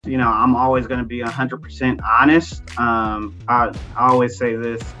I'm always going to be 100% honest. I always say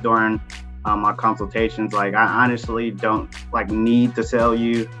this during my consultations. Like, I honestly don't like need to sell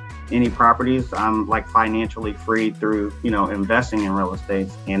you any properties. I'm like financially free through, investing in real estate.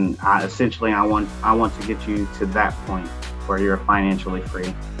 And I want to get you to that point where you're financially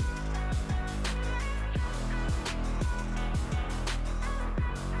free.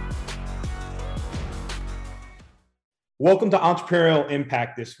 Welcome to Entrepreneurial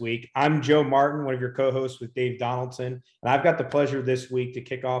Impact this week. I'm Joe Martin, one of your co-hosts with Dave Donaldson, and I've got the pleasure this week to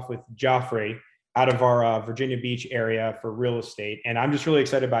kick off with Geoffrey out of our Virginia Beach area for real estate. And I'm just really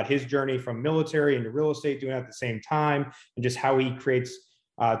excited about his journey from military into real estate, doing it at the same time, and just how he creates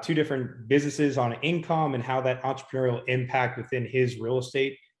two different businesses on income and how that entrepreneurial impact within his real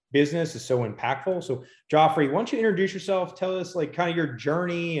estate business is so impactful. So Geoffrey, why don't you introduce yourself, tell us like kind of your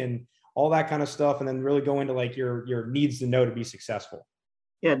journey and all that kind of stuff, and then really go into like your needs to know to be successful.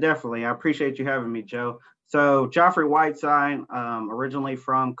 Yeah, definitely. I appreciate you having me, Joe. So Geoffrey Whiteside, originally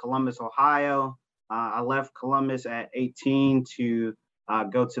from Columbus, Ohio. I left Columbus at 18 to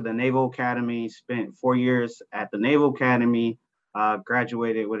go to the Naval Academy, spent 4 years at the Naval Academy,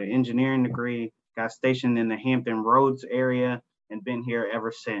 graduated with an engineering degree, got stationed in the Hampton Roads area, and been here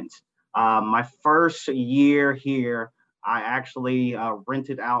ever since. My first year here, I actually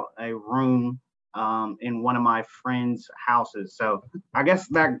rented out a room in one of my friends' houses. So I guess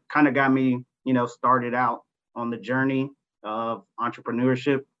that kind of got me, started out on the journey of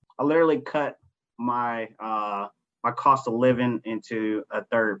entrepreneurship. I literally cut my my cost of living into a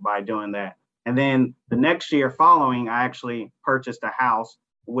third by doing that. And then the next year following, I actually purchased a house,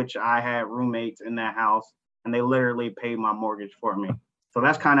 which I had roommates in that house, and they literally paid my mortgage for me. So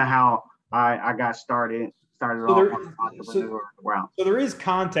that's kind of how I got started So off there, on the so, entrepreneur route. so there is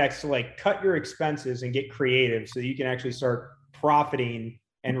context to like cut your expenses and get creative so you can actually start profiting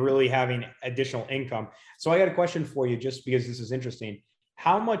and really having additional income. So I got a question for you, just because this is interesting.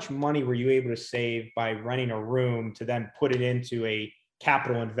 How much money were you able to save by renting a room to then put it into a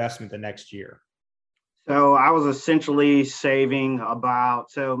capital investment the next year? So I was essentially saving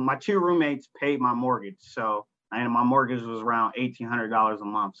so my two roommates paid my mortgage. So, and my mortgage was around $1,800 a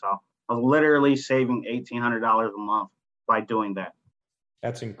month. So I was literally saving $1,800 a month by doing that.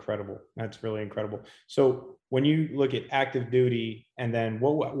 That's incredible. That's really incredible. So when you look at active duty, and then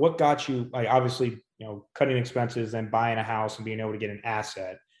what got you, like, obviously, cutting expenses and buying a house and being able to get an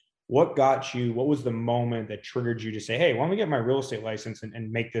asset, what got you, what was the moment that triggered you to say, hey, why don't we get my real estate license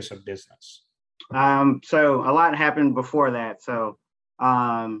and make this a business? So a lot happened before that. So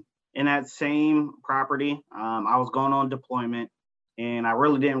in that same property, I was going on deployment, and I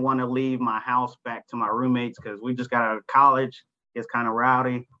really didn't want to leave my house back to my roommates because we just got out of college. It's kind of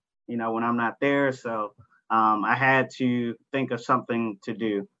rowdy, when I'm not there. So I had to think of something to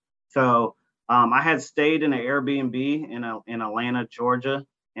do. So I had stayed in an Airbnb in Atlanta, Georgia,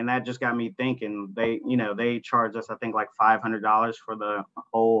 and that just got me thinking. They charged us, I think, like $500 for the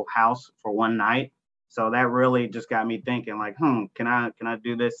whole house for one night. So that really just got me thinking, like, can I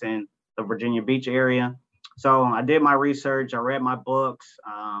do this in the Virginia Beach area? So I did my research. I read my books.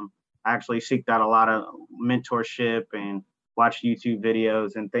 I actually seeked out a lot of mentorship and watched YouTube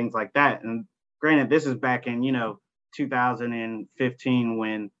videos and things like that. And granted, this is back in 2015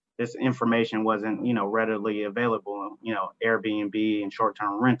 when this information wasn't readily available. Airbnb and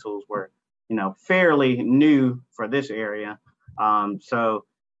short-term rentals were fairly new for this area. So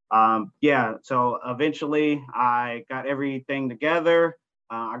eventually I got everything together.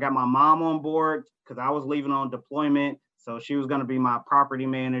 I got my mom on board because I was leaving on deployment. So she was going to be my property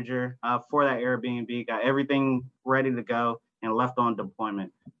manager for that Airbnb, got everything ready to go and left on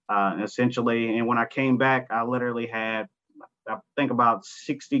deployment essentially. And when I came back, I literally had, I think, about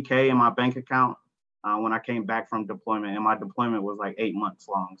 60K in my bank account when I came back from deployment. And my deployment was like 8 months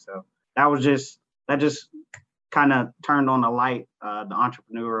long. So that just kind of turned on the light, the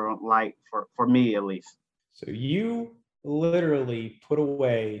entrepreneurial light for me at least. So you literally put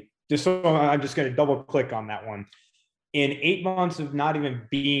away, just so I'm just going to double click on that one. In 8 months of not even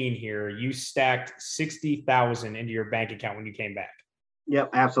being here, you stacked 60,000 into your bank account when you came back.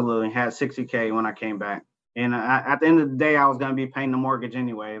 Yep, absolutely. Had 60K when I came back. And at the end of the day, I was going to be paying the mortgage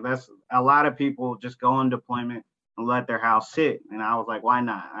anyway. That's a lot of people just go on deployment and let their house sit. And I was like, why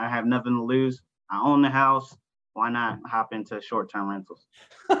not? I have nothing to lose. I own the house. Why not hop into short-term rentals?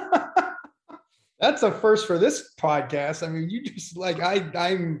 That's a first for this podcast. I mean, you just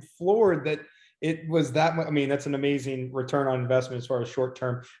I'm floored that it was that much. I mean, that's an amazing return on investment as far as short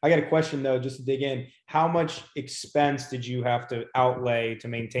term. I got a question though, just to dig in. How much expense did you have to outlay to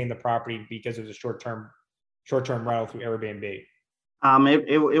maintain the property because it was a short term rental through Airbnb?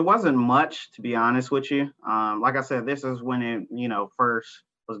 It wasn't much, to be honest with you. Like I said, this is when it, first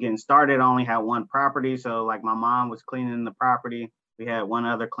was getting started. I only had one property. So like my mom was cleaning the property. We had one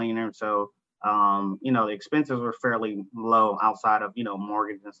other cleaner. So, the expenses were fairly low outside of,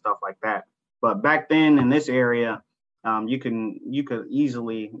 mortgage and stuff like that. But back then in this area, you could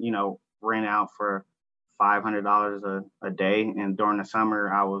easily, rent out for $500 a day. And during the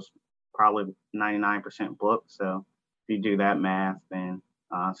summer, I was probably 99% booked. So if you do that math, then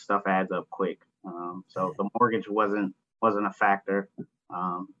stuff adds up quick. So the mortgage wasn't a factor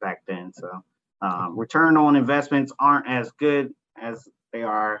back then. So return on investments aren't as good as they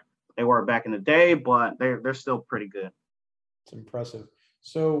were back in the day, but they're still pretty good. It's impressive.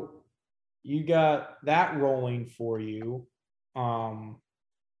 So you got that rolling for you. You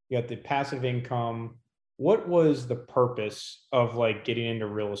got the passive income. What was the purpose of like getting into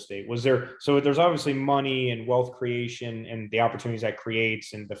real estate? So there's obviously money and wealth creation and the opportunities that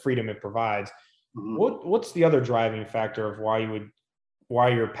creates and the freedom it provides. Mm-hmm. What's the other driving factor of why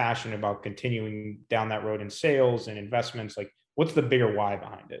you're passionate about continuing down that road in sales and investments? Like, what's the bigger why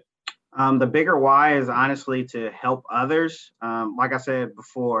behind it? The bigger why is honestly to help others. Like I said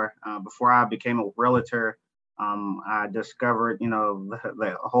before I became a realtor, I discovered,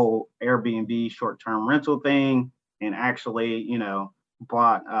 the whole Airbnb short-term rental thing, and actually,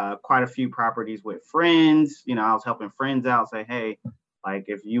 bought quite a few properties with friends. I was helping friends out, say, hey, like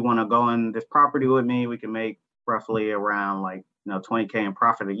if you want to go in this property with me, we can make roughly around like, 20K in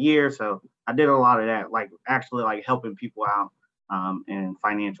profit a year. So I did a lot of that, like actually like helping people out and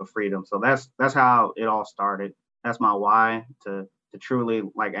financial freedom. So that's how it all started. That's my why, to truly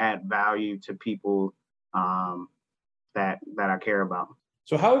like add value to people that I care about.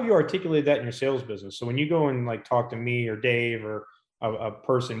 So how have you articulated that in your sales business? So when you go and like talk to me or Dave or a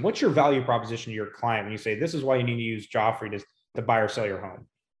person, what's your value proposition to your client when you say this is why you need to use Geoffrey to buy or sell your home?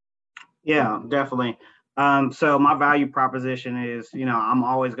 Yeah, definitely. So my value proposition is, I'm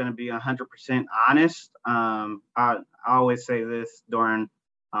always going to be 100% honest. I always say this during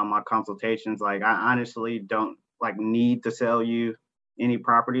my consultations, like I honestly don't like need to sell you any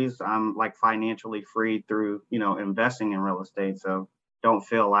properties. I'm like financially free through, investing in real estate. So don't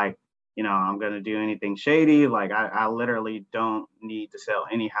feel like, I'm going to do anything shady. Like I literally don't need to sell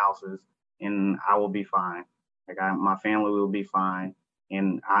any houses and I will be fine. Like my family will be fine.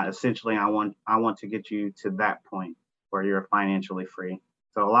 And I want to get you to that point where you're financially free.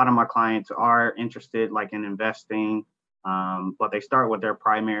 So a lot of my clients are interested like in investing, but they start with their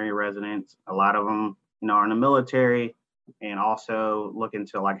primary residence. A lot of them, are in the military and also looking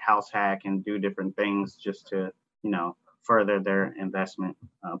to like house hack and do different things just to, further their investment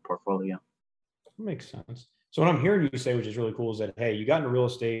portfolio. That makes sense. So what I'm hearing you say, which is really cool, is that, hey, you got into real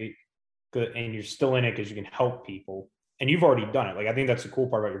estate and you're still in it because you can help people. And you've already done it. Like, I think that's the cool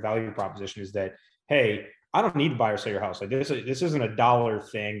part about your value proposition is that, hey, I don't need to buy or sell your house. Like this isn't a dollar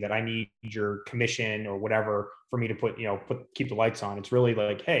thing that I need your commission or whatever for me to keep the lights on. It's really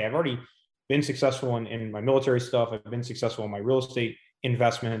like, hey, I've already been successful in my military stuff. I've been successful in my real estate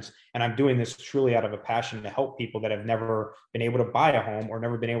investments. And I'm doing this truly out of a passion to help people that have never been able to buy a home or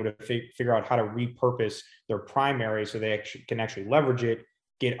never been able to figure out how to repurpose their primary so they can actually leverage it,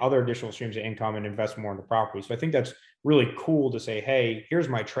 get other additional streams of income and invest more in the property. So I think that's really cool to say, hey, here's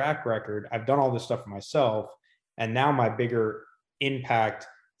my track record. I've done all this stuff for myself. And now my bigger impact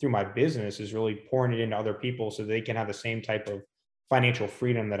through my business is really pouring it into other people so they can have the same type of financial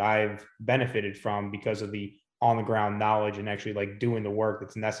freedom that I've benefited from because of the on the ground knowledge and actually like doing the work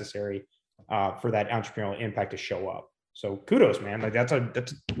that's necessary for that entrepreneurial impact to show up. So kudos, man. Like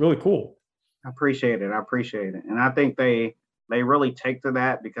that's really cool. I appreciate it. And I think they really take to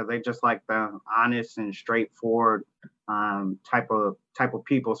that because they just like the honest and straightforward type of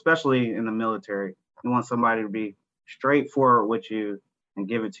people, especially in the military. You want somebody to be straightforward with you and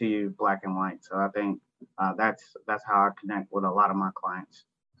give it to you black and white. So I think that's how I connect with a lot of my clients.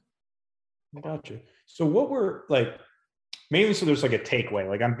 Gotcha. So what were like mainly so there's like a takeaway.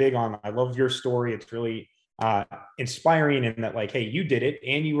 Like I'm big on. I love your story. It's really inspiring in that like, hey, you did it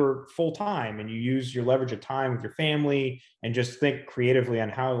and you were full time and you use your leverage of time with your family and just think creatively on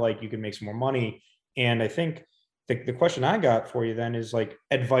how like you can make some more money. And I think the question I got for you then is like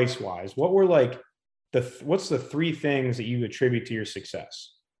advice wise, what were like what's the three things that you attribute to your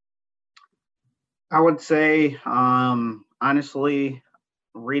success? I would say honestly,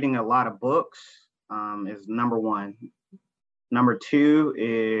 reading a lot of books is number one. Number two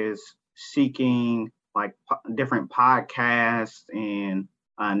is seeking like different podcasts and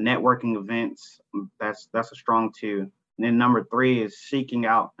networking events. That's a strong two. And then number three is seeking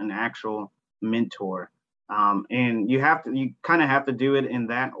out an actual mentor. And you kind of have to do it in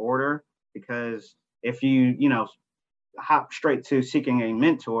that order, because if you hop straight to seeking a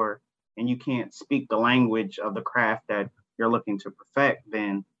mentor and you can't speak the language of the craft that you're looking to perfect,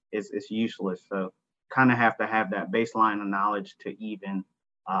 then it's useless. So kind of have to have that baseline of knowledge to even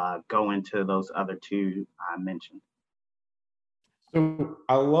go into those other two I mentioned. So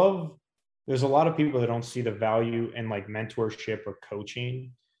I love, there's a lot of people that don't see the value in like mentorship or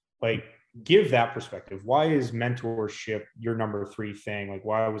coaching. Like, give that perspective. Why is mentorship your number three thing? Like,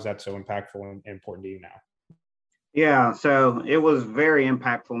 why was that so impactful and important to you now? Yeah, so it was very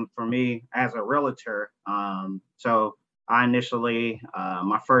impactful for me as a realtor. So I initially,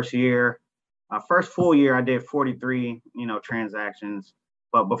 my first full year, I did 43, transactions.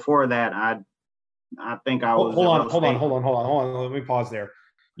 But before that, I think I was Hold a on, real estate. hold on. Let me pause there.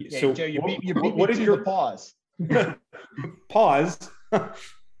 Yeah, So Joe, you beat what me is to your the pause. pause?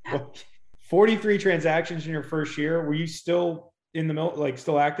 43 transactions in your first year. Were you still in the middle, like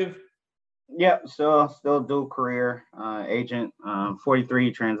still active? Yep, still dual career agent,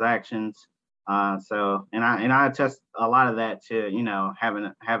 43 transactions. And I attest a lot of that to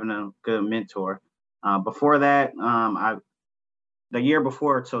having a good mentor. Before that, the year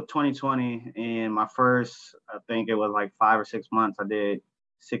before, so 2020, in my first, I think it was like 5 or 6 months, I did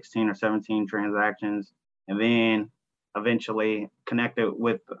 16 or 17 transactions, and then eventually connected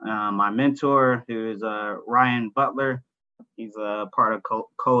with my mentor, who is Ryan Butler. He's a part of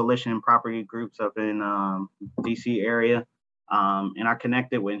coalition property groups up in DC area. And I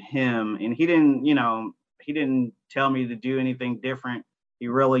connected with him, and he didn't tell me to do anything different. He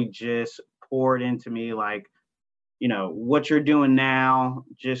really just poured into me, like, what you're doing now,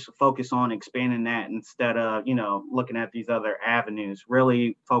 just focus on expanding that instead of, looking at these other avenues.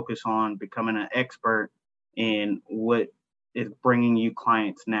 Really focus on becoming an expert in what is bringing you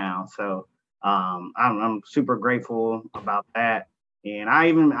clients now. So I'm super grateful about that. And I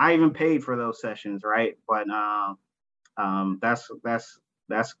even paid for those sessions, right? But that's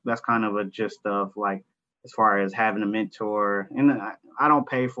kind of a gist of, like, as far as having a mentor. And I don't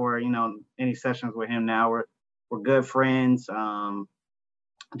pay for any sessions with him now. We're good friends.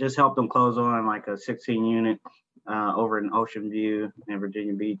 Just helped him close on like a 16 unit over in Ocean View in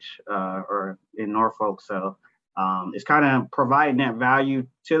Virginia Beach, or in Norfolk. So it's kind of providing that value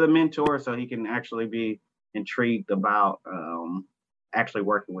to the mentor so he can actually be intrigued about actually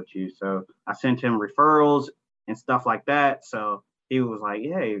working with you. So I sent him referrals and stuff like that. So he was like,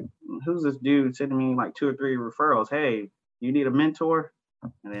 hey, who's this dude sending me like 2 or 3 referrals? Hey, you need a mentor?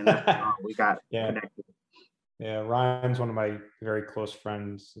 And then that's how we got connected. Yeah, Ryan's one of my very close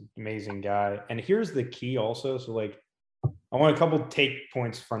friends, amazing guy. And here's the key also. So like, I want a couple take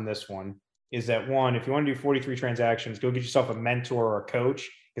points from this one, is that one, if you want to do 43 transactions, go get yourself a mentor or a coach,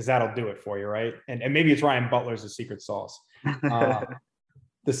 because that'll do it for you, right? And maybe it's Ryan Butler's the secret sauce.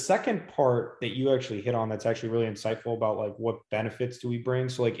 The second part that you actually hit on that's actually really insightful about like what benefits do we bring.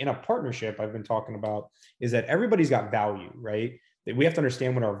 So like in a partnership I've been talking about is that everybody's got value, right? That we have to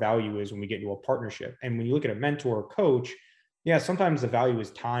understand what our value is when we get into a partnership. And when you look at a mentor or coach, yeah, sometimes the value is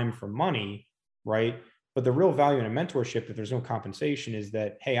time for money, right? But the real value in a mentorship, if there's no compensation, is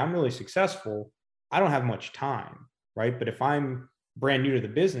that, hey, I'm really successful. I don't have much time, right? But if I'm brand new to the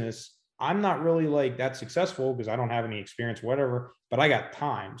business, I'm not really like that successful because I don't have any experience, whatever, but I got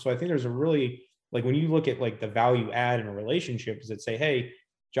time. So I think there's a really, like when you look at like the value add in a relationship is that say, hey,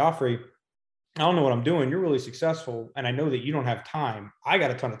 Geoffrey, I don't know what I'm doing. You're really successful. And I know that you don't have time. I got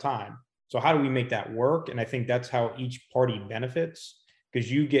a ton of time. So how do we make that work? And I think that's how each party benefits, because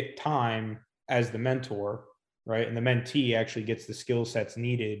you get time as the mentor, right? And the mentee actually gets the skill sets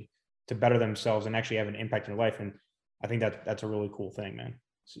needed to better themselves and actually have an impact in their life. And I think that's a really cool thing, man.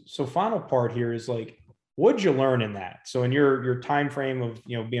 So final part here is like, what'd you learn in that? So in your time frame of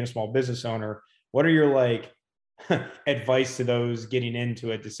being a small business owner, what are your like advice to those getting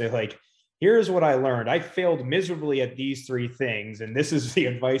into it to say like, here's what I learned. I failed miserably at these 3 things, and this is the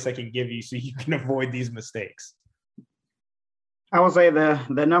advice I can give you so you can avoid these mistakes. I would say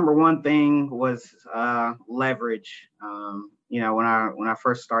the number one thing was leverage. When I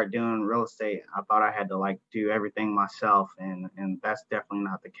first started doing real estate, I thought I had to like do everything myself, and that's definitely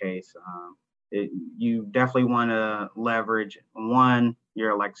not the case. You definitely want to leverage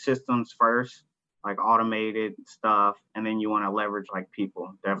your like systems first, like automated stuff, and then you want to leverage like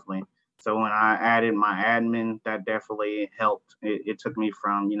people, definitely. So when I added my admin, that definitely helped. It took me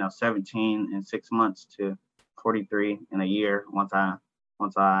from 17 in 6 months to 43 in a year once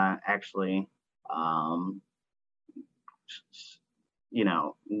I actually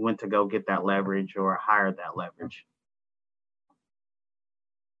went to go get that leverage or hired that leverage.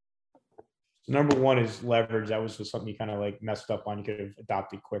 So number one is leverage. That was just something you kind of like messed up on. You could have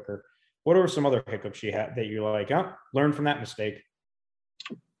adopted quicker. What are some other hiccups you had that you're like, oh, learn from that mistake?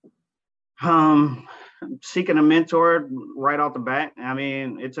 Seeking a mentor right off the bat. I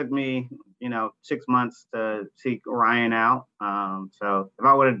mean, it took me, 6 months to seek Ryan out. So if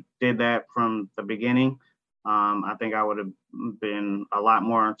I would have did that from the beginning, I think I would have been a lot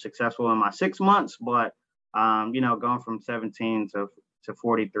more successful in my 6 months. But going from 17 to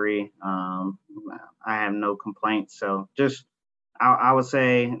 43, I have no complaints. So just I would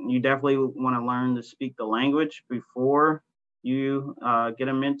say you definitely want to learn to speak the language before you get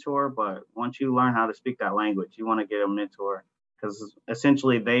a mentor. But once you learn how to speak that language, you want to get a mentor because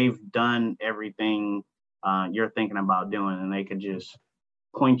essentially they've done everything you're thinking about doing, and they could just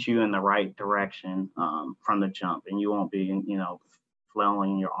point you in the right direction from the jump, and you won't be,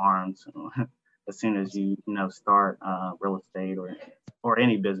 flailing your arms as soon as you, start real estate or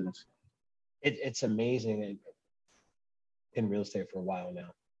any business. It's amazing in real estate for a while now.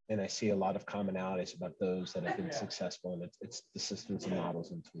 And I see a lot of commonalities about those that have been successful, and it's the systems and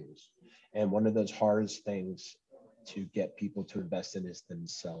models and tools. And one of those hardest things to get people to invest in is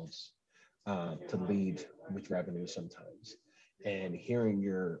themselves, to lead with revenue sometimes. And hearing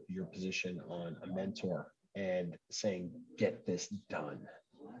your position on a mentor and saying, get this done,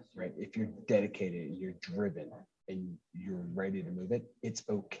 right? If you're dedicated, you're driven, and you're ready to move it, it's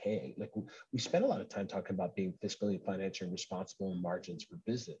okay. Like we spend a lot of time talking about being fiscally and financially responsible and margins for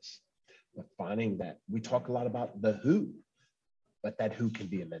business, but finding that we talk a lot about the who, but that who can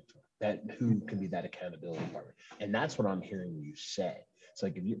be a mentor, that who can be that accountability partner. And that's what I'm hearing you say. It's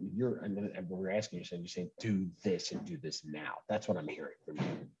like if you're, and we're asking you, you're saying, do this and do this now. That's what I'm hearing from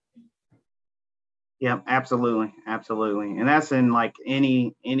you. Yeah, absolutely. Absolutely. And that's in like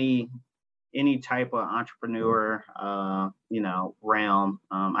any type of entrepreneur, realm.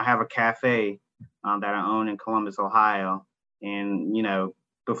 I have a cafe that I own in Columbus, Ohio. And,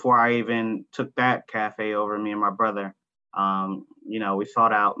 before I even took that cafe over, me and my brother, we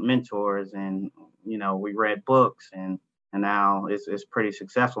sought out mentors and, we read books and now it's pretty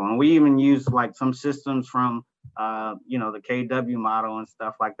successful. And we even use like some systems from, the KW model and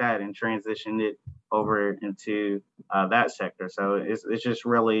stuff like that and transitioned it over into that sector. So it's just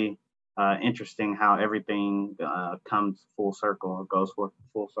really interesting how everything comes full circle or goes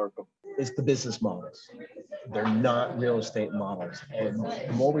full circle. It's the business models. They're not real estate models. And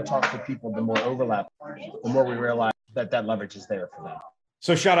the more we talk to people, the more overlap, the more we realize that leverage is there for them.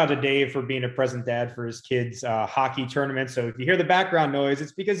 So shout out to Dave for being a present dad for his kids' hockey tournament. So if you hear the background noise,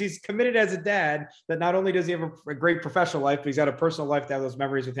 it's because he's committed as a dad that not only does he have a great professional life, but he's got a personal life to have those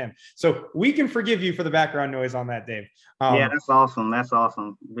memories with him. So we can forgive you for the background noise on that, Dave. Yeah, that's awesome. That's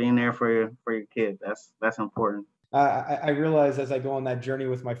awesome. Being there for your kid. That's important. I realize as I go on that journey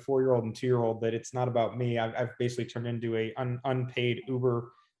with my 4-year-old and 2-year-old that it's not about me. I've basically turned into a unpaid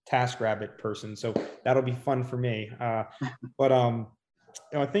Uber TaskRabbit person. So that'll be fun for me. But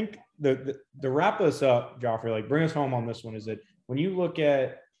I think the wrap us up, Geoffrey, like bring us home on this one is that when you look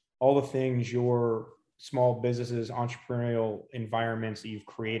at all the things your small businesses, entrepreneurial environments that you've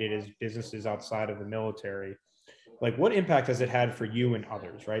created as businesses outside of the military, like what impact has it had for you and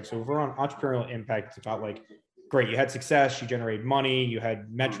others, right? So if we're on entrepreneurial impact, it's about like, great, you had success, you generated money, you had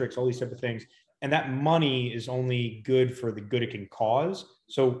metrics, all these type of things. And that money is only good for the good it can cause.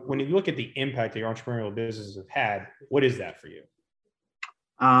 So when you look at the impact that your entrepreneurial businesses have had, what is that for you?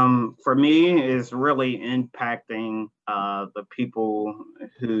 For me, is really impacting the people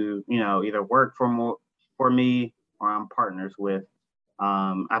who either work for me or I'm partners with.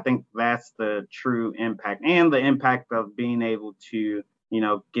 I think that's the true impact, and the impact of being able to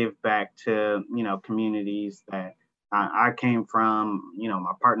give back to communities that I came from,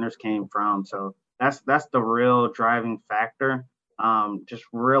 my partners came from. So that's the real driving factor. Just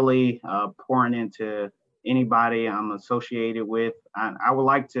really pouring into anybody I'm associated with. I would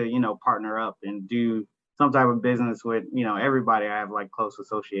like to, partner up and do some type of business with, everybody I have like close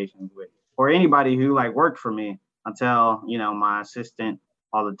associations with, or anybody who like worked for me. I tell, my assistant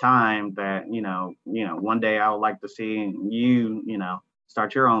all the time that, one day I would like to see you,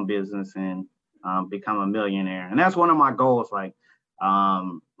 start your own business and become a millionaire. And that's one of my goals. Like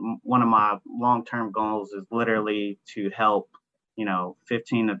one of my long-term goals is literally to help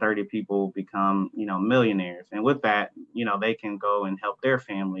 15 to 30 people become, millionaires. And with that, they can go and help their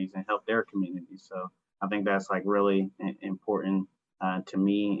families and help their communities. So I think that's like really important to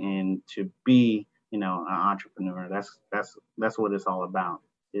me, and to be, an entrepreneur. That's what it's all about,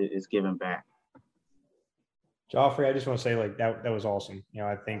 is giving back. Geoffrey, I just want to say like that was awesome.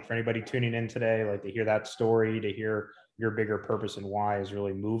 I think for anybody tuning in today, like to hear that story, to hear your bigger purpose and why is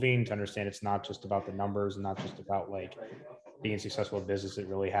really moving, to understand it's not just about the numbers and not just about like being successful in business. It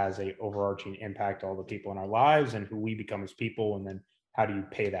really has a overarching impact to all the people in our lives and who we become as people. And then how do you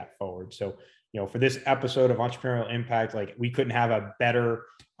pay that forward? So, for this episode of Entrepreneurial Impact, like, we couldn't have a better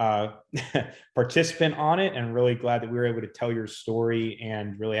participant on it, and really glad that we were able to tell your story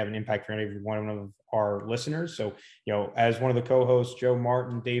and really have an impact for every one of our listeners. So, as one of the co-hosts, Joe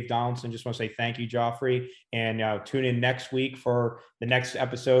Martin, Dave Donaldson, just want to say thank you, Geoffrey, and tune in next week for the next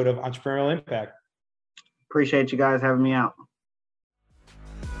episode of Entrepreneurial Impact. Appreciate you guys having me out.